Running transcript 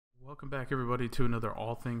Welcome back everybody to another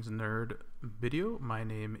All Things Nerd video. My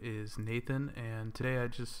name is Nathan and today I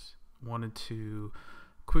just wanted to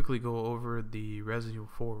quickly go over the Resident Evil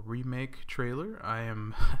 4 Remake trailer. I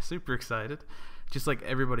am super excited, just like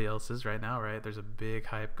everybody else is right now, right? There's a big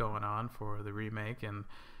hype going on for the remake and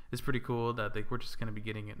it's pretty cool that we're just going to be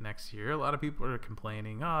getting it next year. A lot of people are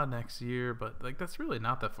complaining, next year, but like that's really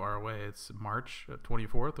not that far away. It's March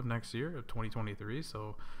 24th of next year of 2023,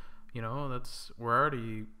 so you know, we're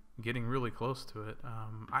already getting really close to it.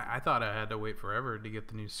 I thought I had to wait forever to get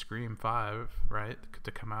the new Scream 5, right,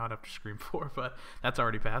 to come out after Scream 4, but that's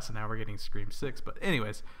already passed, and now we're getting Scream 6. But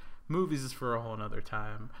anyways, movies is for a whole another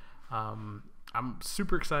time. I'm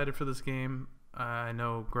super excited for this game. I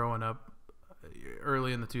know growing up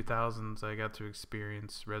early in the 2000s, I got to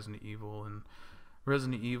experience Resident Evil, and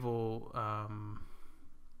Resident Evil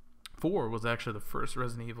 4 was actually the first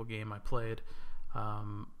Resident Evil game I played.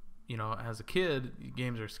 You know, as a kid,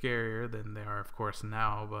 games are scarier than they are, of course,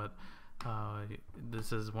 now, but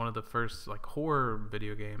this is one of the first like horror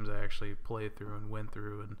video games I actually played through and went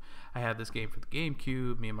through. And I had this game for the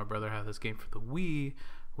GameCube. Me and my brother had this game for the Wii.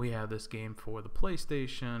 We had this game for the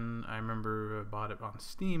PlayStation. I remember I bought it on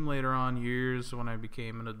Steam later on, years when I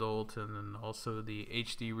became an adult, and then also the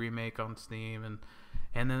HD remake on Steam.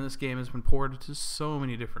 And then this game has been ported to so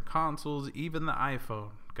many different consoles. Even the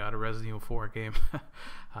iPhone got a Resident Evil 4 game,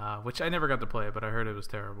 which I never got to play, but I heard it was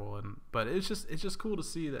terrible. But it's just cool to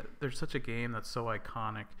see that there's such a game that's so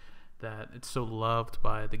iconic, that it's so loved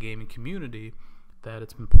by the gaming community, that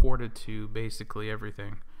it's been ported to basically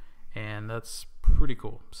everything, and that's pretty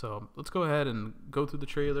cool. So let's go ahead and go through the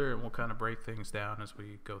trailer, and we'll kind of break things down as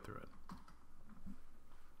we go through it.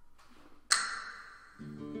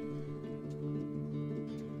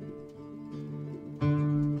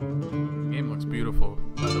 Game looks beautiful,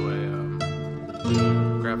 by the way.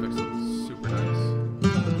 Graphics look super nice.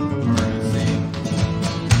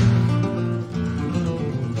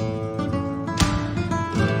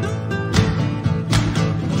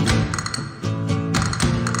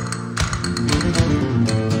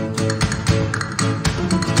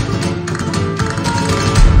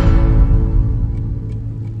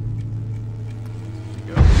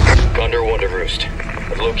 Thunder Wonder Roost.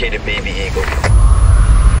 I've located Baby Eagle.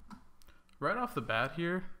 Right off the bat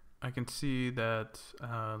here, I can see that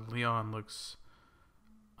Leon looks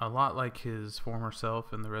a lot like his former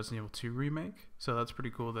self in the Resident Evil 2 remake, so that's pretty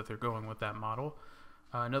cool that they're going with that model.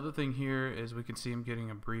 Another thing here is we can see him getting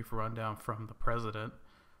a brief rundown from the President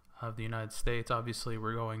of the United States. Obviously,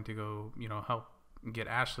 we're going to go, you know, help get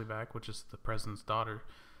Ashley back, which is the President's daughter.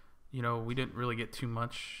 You know, we didn't really get too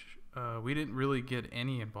much. We didn't really get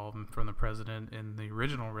any involvement from the President in the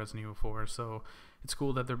original Resident Evil 4, so it's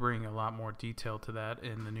cool that they're bringing a lot more detail to that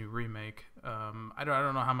in the new remake. I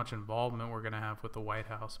don't know how much involvement we're going to have with the White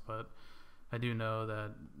House, but I do know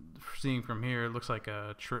that seeing from here, it looks like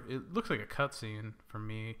a cutscene for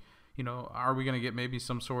me. You know, are we going to get maybe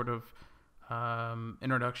some sort of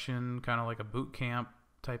introduction, kind of like a boot camp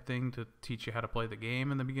type thing to teach you how to play the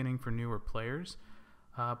game in the beginning for newer players?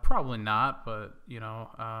 Probably not, but you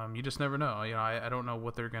know, you just never know. You know, I don't know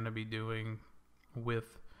what they're going to be doing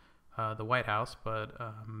with the White House, but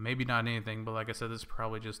maybe not anything. But like I said, this is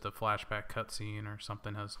probably just a flashback cutscene or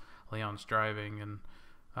something as Leon's driving, and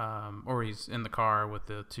or he's in the car with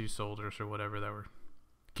the two soldiers or whatever that were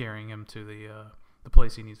carrying him to the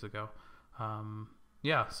place he needs to go.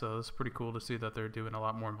 Yeah, so it's pretty cool to see that they're doing a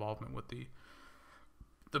lot more involvement with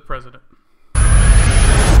the President.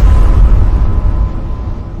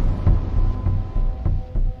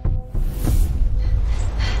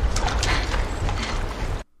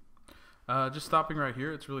 Just stopping right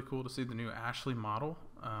here, it's really cool to see the new Ashley model.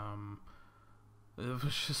 It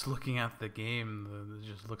was just looking at the game, it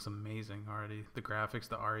just looks amazing already. The graphics,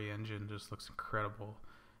 the RE engine just looks incredible.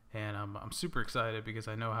 And I'm super excited because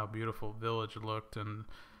I know how beautiful Village looked, and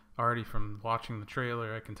already from watching the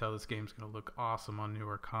trailer, I can tell this game's going to look awesome on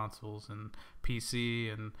newer consoles and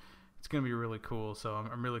PC, and it's going to be really cool. So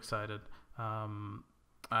I'm really excited.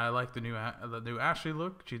 I like the new Ashley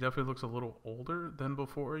look. She definitely looks a little older than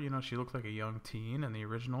before. You know, she looked like a young teen in the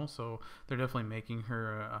original, so they're definitely making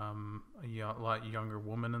her a lot younger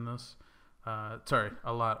woman in this. Sorry,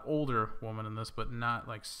 a lot older woman in this, but not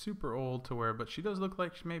like super old to where. But she does look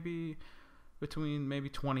like she maybe between maybe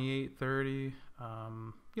 28, 30. You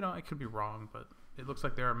know, I could be wrong, but it looks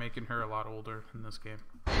like they are making her a lot older in this game.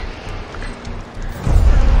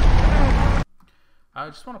 I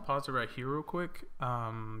just want to pause it right here real quick.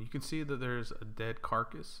 You can see that there's a dead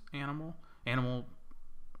carcass animal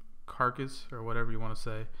carcass, or whatever you want to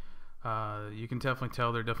say, You can definitely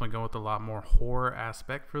tell they're definitely going with a lot more horror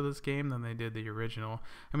aspect for this game than they did the original.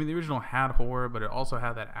 I mean, the original had horror, but it also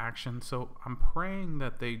had that action. So I'm praying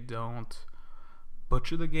that they don't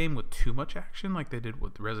butcher the game with too much action like they did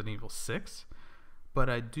with Resident Evil 6. But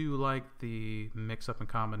I do like the mix-up and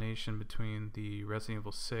combination between the Resident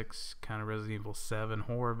Evil 6, kind of Resident Evil 7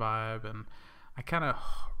 horror vibe, and I kind of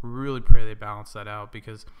really pray they balance that out,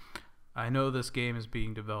 because I know this game is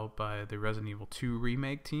being developed by the Resident Evil 2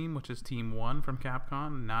 remake team, which is Team 1 from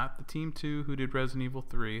Capcom, not the Team 2 who did Resident Evil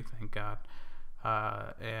 3, thank God.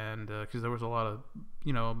 And because there was a lot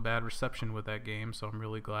of, bad reception with that game, so I'm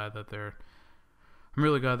really glad they're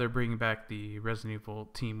bringing back the Resident Evil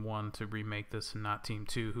Team 1 to remake this, and not Team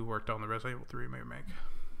 2 who worked on the Resident Evil 3 remake.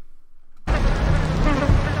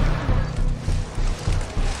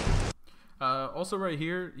 Also right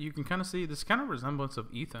here, you can kind of see this kind of resemblance of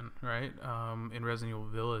Ethan, right? In Resident Evil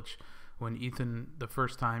Village, when Ethan, the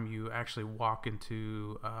first time you actually walk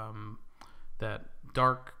into that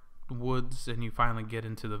dark woods and you finally get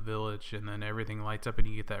into the village, and then everything lights up and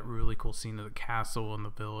you get that really cool scene of the castle and the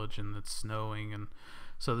village and it's snowing, and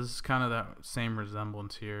so this is kind of that same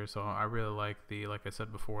resemblance here. So I really like like I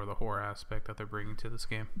said before, the horror aspect that they're bringing to this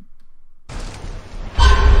game.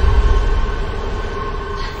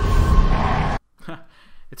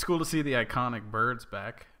 It's cool to see the iconic birds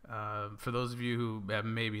back. For those of you who have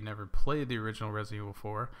maybe never played the original Resident Evil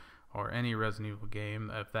 4 or any Resident Evil game,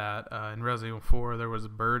 in Resident Evil 4 there was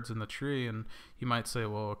birds in the tree, and you might say,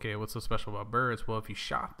 well, okay, what's so special about birds? Well, if you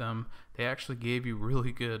shot them, they actually gave you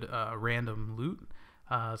really good random loot.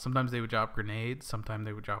 Sometimes they would drop grenades, sometimes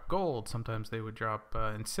they would drop gold, sometimes they would drop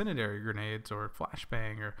incendiary grenades or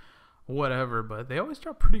flashbang or whatever, but they always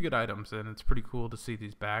drop pretty good items, and it's pretty cool to see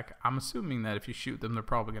these back. I'm assuming that if you shoot them, they're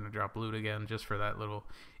probably going to drop loot again, just for that little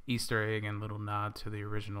Easter egg and little nod to the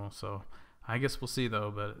original. So I guess we'll see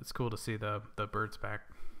though, but it's cool to see the birds back.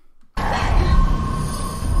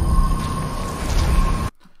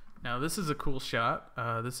 Now this is a cool shot.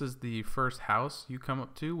 This is the first house you come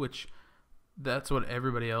up to, which that's what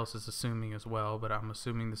everybody else is assuming as well, but I'm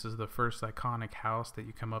assuming this is the first iconic house that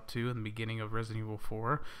you come up to in the beginning of Resident Evil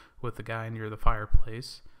 4 with the guy near the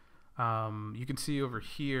fireplace. You can see over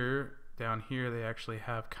here, down here, they actually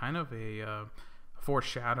have kind of a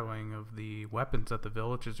foreshadowing of the weapons that the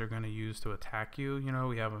villagers are going to use to attack you.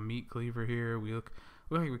 We have a meat cleaver here. We look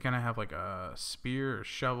like we kind of have like a spear or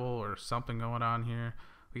shovel or something going on here.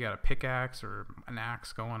 We got a pickaxe or an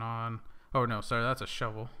axe going on. Oh no, sorry, that's a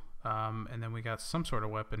shovel. And then we got some sort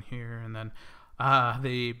of weapon here, and then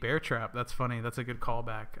the bear trap. That's funny. That's a good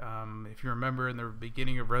callback. If you remember in the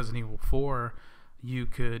beginning of Resident Evil 4, you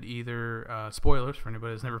could either, spoilers for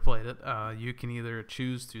anybody who's never played it, you can either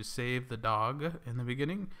choose to save the dog in the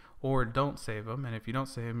beginning or don't save him, and if you don't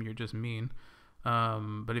save him, you're just mean.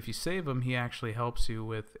 But if you save him, he actually helps you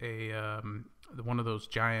with one of those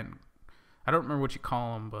giant, I don't remember what you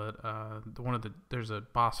call him, but there's a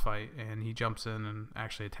boss fight, and he jumps in and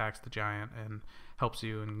actually attacks the giant and helps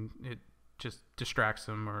you, and it just distracts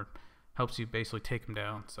him or helps you basically take him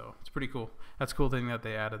down. So it's pretty cool. That's a cool thing that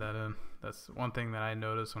they added that in. That's one thing that I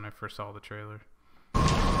noticed when I first saw the trailer.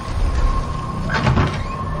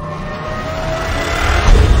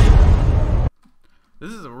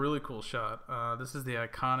 This is a really cool shot. This is the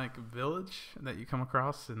iconic village that you come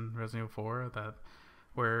across in Resident Evil 4,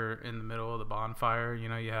 where in the middle of the bonfire, you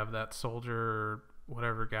have that soldier or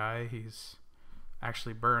whatever guy, he's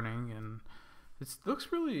actually burning, and it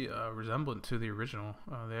looks really resemblant to the original.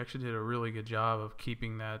 They actually did a really good job of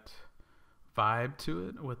keeping that vibe to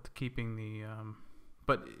it, with keeping the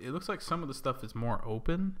but it looks like some of the stuff is more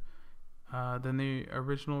open than the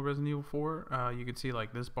original Resident Evil 4. You can see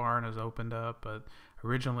like this barn is opened up, but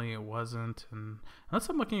originally it wasn't, and unless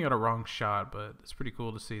I'm looking at a wrong shot, but it's pretty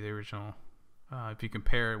cool to see the original. If you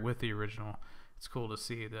compare it with the original, it's cool to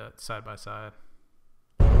see that side by side.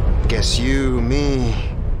 Guess you, me,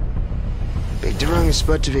 picked the wrong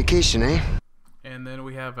spot to vacation, eh? And then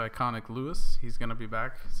we have iconic Luis. He's gonna be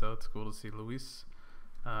back, so it's cool to see Luis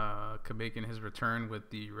making his return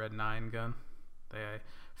with the Red 9 gun, the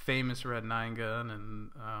famous Red 9 gun,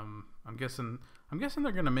 and I'm guessing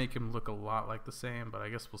they're gonna make him look a lot like the same, but I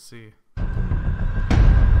guess we'll see.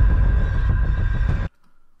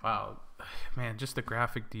 Wow. Man, just the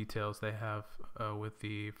graphic details they have with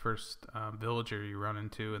the first villager you run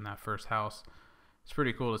into in that first house. It's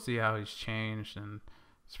pretty cool to see how he's changed, and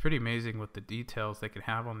it's pretty amazing with the details they can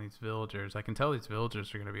have on these villagers. I can tell these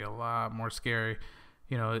villagers are going to be a lot more scary.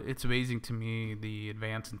 It's amazing to me the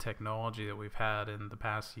advance in technology that we've had in the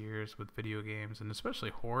past years with video games, and especially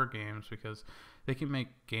horror games, because they can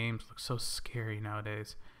make games look so scary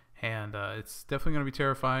nowadays. and it's definitely going to be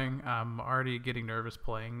terrifying. I'm already getting nervous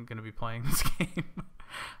going to be playing this game.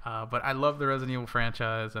 But I love the Resident Evil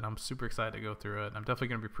franchise, and I'm super excited to go through it. I'm definitely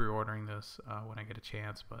going to be pre-ordering this when I get a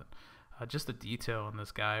chance, but just the detail in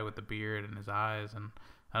this guy with the beard and his eyes, and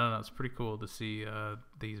I don't know, it's pretty cool to see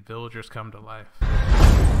these villagers come to life.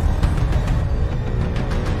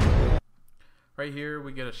 Right here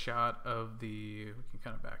we get a shot of we can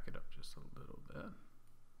kind of back it up just a little bit.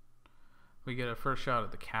 We get a first shot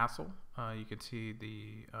of the castle. You can see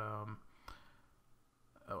the oh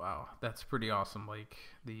wow, that's pretty awesome, like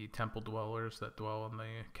the temple dwellers that dwell in the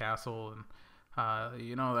castle. And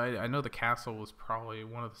you know, I know the castle was probably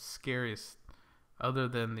one of the scariest, other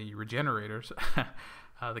than the regenerators.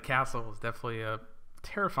 The castle was definitely a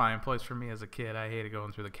terrifying place for me as a kid. I hated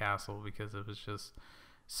going through the castle because it was just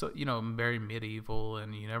so, you know, very medieval,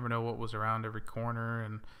 and you never know what was around every corner,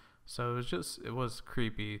 and so it was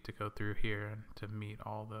creepy to go through here and to meet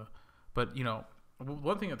all the, but you know,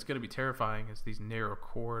 one thing that's going to be terrifying is these narrow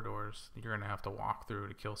corridors you're going to have to walk through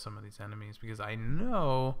to kill some of these enemies, because I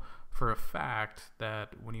know for a fact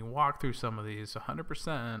that when you walk through some of these,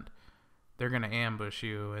 100% they're going to ambush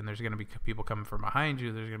you, and there's going to be people coming from behind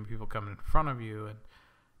you, there's going to be people coming in front of you, and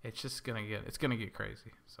it's just going to get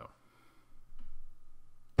crazy. So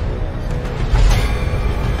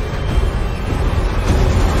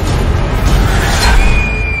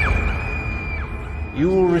you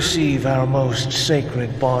will receive our most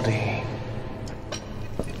sacred body.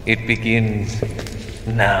 It begins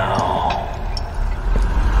now.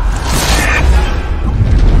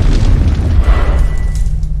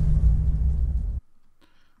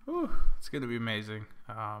 Ooh, it's going to be amazing.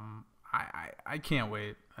 I can't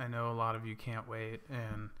wait. I know a lot of you can't wait,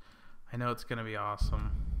 and I know it's going to be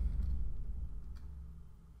awesome.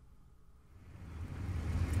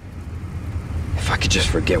 If I could just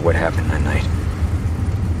forget what happened that night.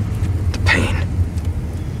 The pain.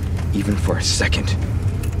 Even for a second.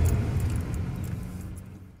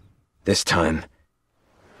 This time,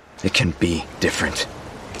 it can be different.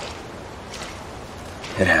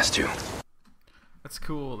 It has to. It's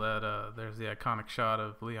cool that there's the iconic shot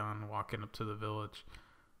of Leon walking up to the village.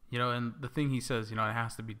 You know, and the thing he says, you know, it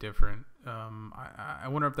has to be different. I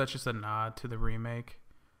wonder if that's just a nod to the remake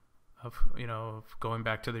of, you know, of going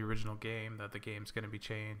back to the original game, that the game's going to be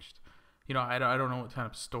changed. You know, I don't know what kind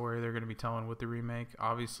of story they're going to be telling with the remake.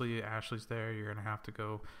 Obviously, Ashley's there. You're going to have to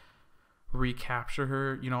go recapture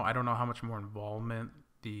her. You know, I don't know how much more involvement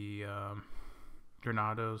the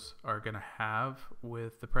Granados are going to have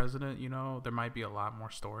with the president. You know, there might be a lot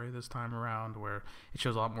more story this time around, where it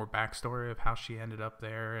shows a lot more backstory of how she ended up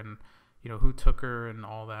there, and, you know, who took her and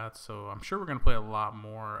all that. So I'm sure we're going to play a lot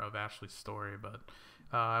more of Ashley's story, but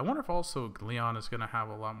I wonder if also Leon is going to have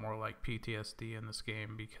a lot more like PTSD in this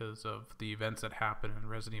game because of the events that happened in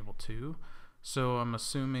Resident Evil 2. So I'm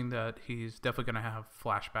assuming that he's definitely going to have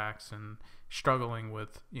flashbacks and struggling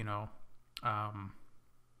with, you know,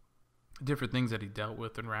 different things that he dealt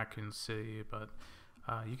with in Raccoon City. But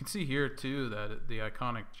you can see here too that the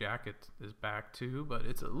iconic jacket is back too, but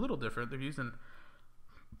it's a little different. They're using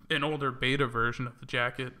an older beta version of the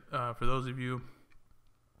jacket. For those of you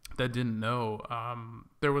that didn't know,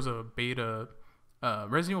 there was a beta.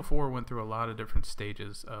 Resident Evil 4 went through a lot of different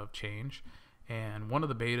stages of change, and one of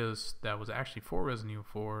the betas that was actually for Resident Evil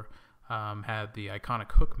 4 had the iconic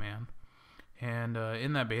Hookman, and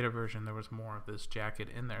in that beta version there was more of this jacket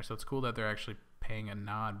in there. So it's cool that they're actually paying a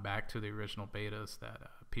nod back to the original betas that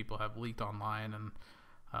people have leaked online and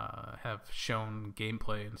have shown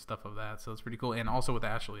gameplay and stuff of that. So it's pretty cool. And also with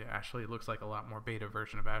Ashley looks like a lot more beta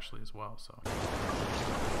version of Ashley as well. So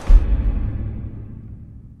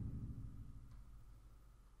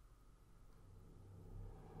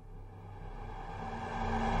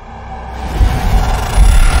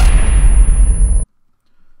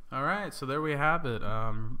alright, so there we have it.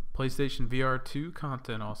 PlayStation VR 2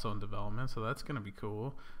 content also in development, so that's going to be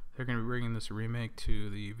cool. They're going to be bringing this remake to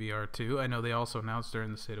the VR 2. I know they also announced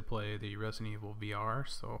during the State of Play the Resident Evil VR,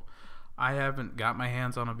 so I haven't got my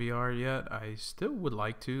hands on a VR yet. I still would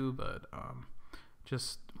like to, but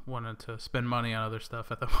just wanted to spend money on other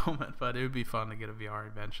stuff at the moment. But it would be fun to get a VR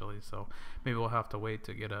eventually, so maybe we'll have to wait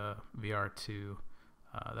to get a VR 2.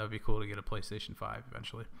 That would be cool to get a PlayStation 5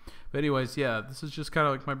 eventually. But anyways, yeah, this is just kind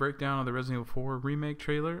of like my breakdown of the Resident Evil 4 remake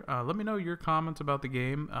trailer. Let me know your comments about the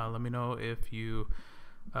game. Let me know if you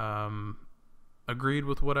agreed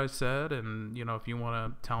with what I said, and you know, if you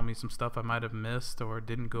want to tell me some stuff I might have missed or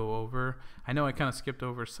didn't go over. I know I kind of skipped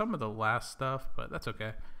over some of the last stuff, but that's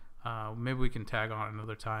okay. Maybe we can tag on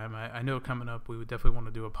another time. I know coming up we would definitely want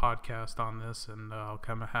to do a podcast on this, and I'll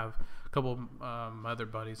kind of have a couple other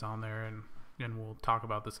buddies on there, and and we'll talk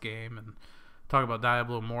about this game and talk about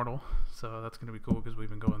Diablo Immortal. So that's going to be cool because we've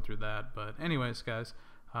been going through that. But anyways, guys,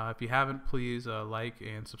 if you haven't, please like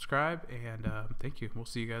and subscribe, and thank you. We'll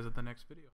see you guys at the next video.